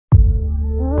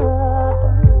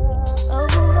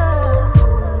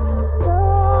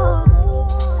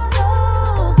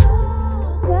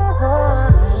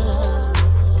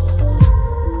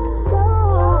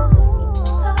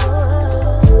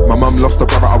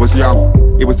young.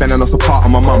 It was then and also part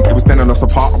of my mum. It was then and also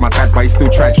part of my dad. But he still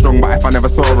tried strong, but if I never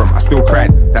saw him, I still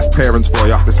cried. That's parents for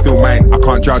ya, they're still mine. I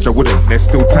can't judge, I wouldn't, there's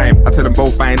still time. I tell them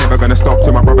both I ain't never gonna stop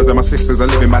till my brothers and my sisters are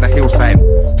living by the hillside.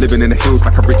 Living in the hills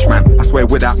like a rich man. I swear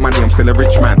without money I'm still a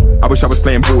rich man. I wish I was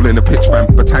playing ball in the pitch,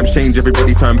 fam. But times change,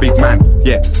 everybody turn big man.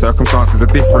 Yeah, circumstances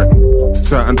are different.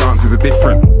 Certain dances are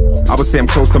different. I would say I'm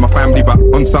close to my family, but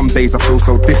on some days I feel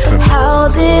so distant. How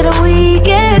did we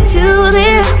get to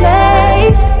this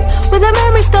place? With a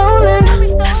memory stolen,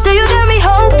 still you got me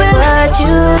hoping. But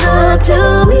you look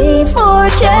to me for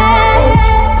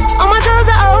change. All my doors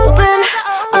are open.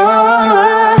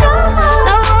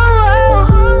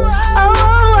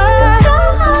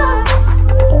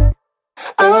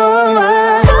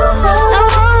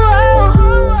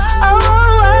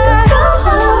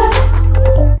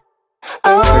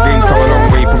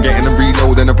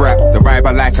 The vibe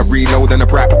I like, I reload and a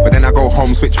brat. But then I go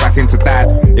home, switch back into dad.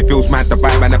 It feels mad, the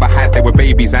vibe I never had. They were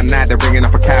babies and now they're ringing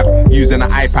up a cab. Using an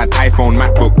iPad, iPhone,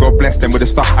 MacBook. God bless them with the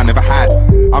stuff I never had.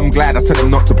 I'm glad, I tell them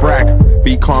not to brag.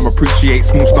 Be calm, appreciate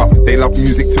small stuff. They love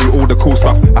music too, all the cool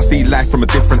stuff. I see life from a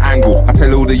different angle. I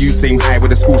tell all the youth team high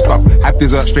with the school stuff. Have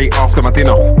dessert straight after my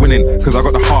dinner. Winning, cause I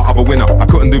got the heart of a winner. I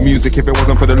couldn't do music if it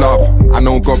wasn't for the love. I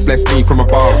know God bless me from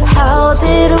above. How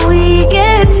did we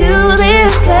get to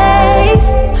this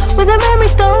place? With a memory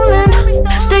stolen,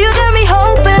 still you got me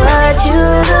hoping. But you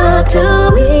look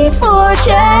to me for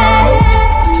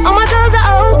change. All my doors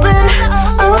are open.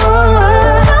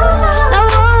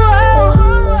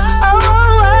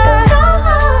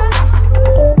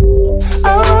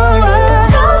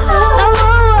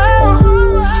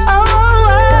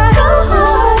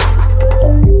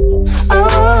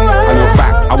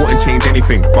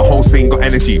 My whole scene got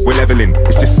energy, we're leveling,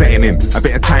 it's just setting in. A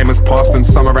bit of time has passed and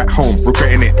summer at home,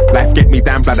 regretting it. Life get me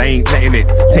down, blood, I ain't letting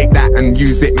it. Take that and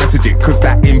use it, message it, cause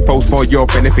that info's for your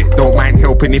benefit. Don't mind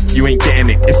helping if you ain't getting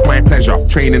it, it's my pleasure.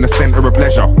 Training a centre of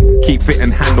leisure, keep fit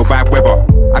and handle bad weather.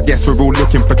 I guess we're all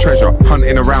looking for treasure,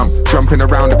 hunting around, jumping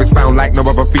around if it's found like no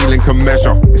other feeling can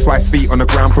measure. It's why it's feet on the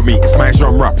ground for me, it's my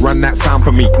genre, run that sound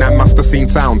for me. Now must have seen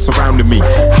sound surrounding me.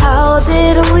 How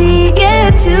did we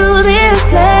get to this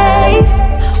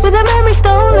place? With a memory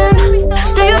stolen,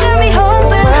 still you got me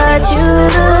hoping. But you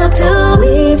look to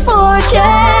me for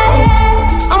change.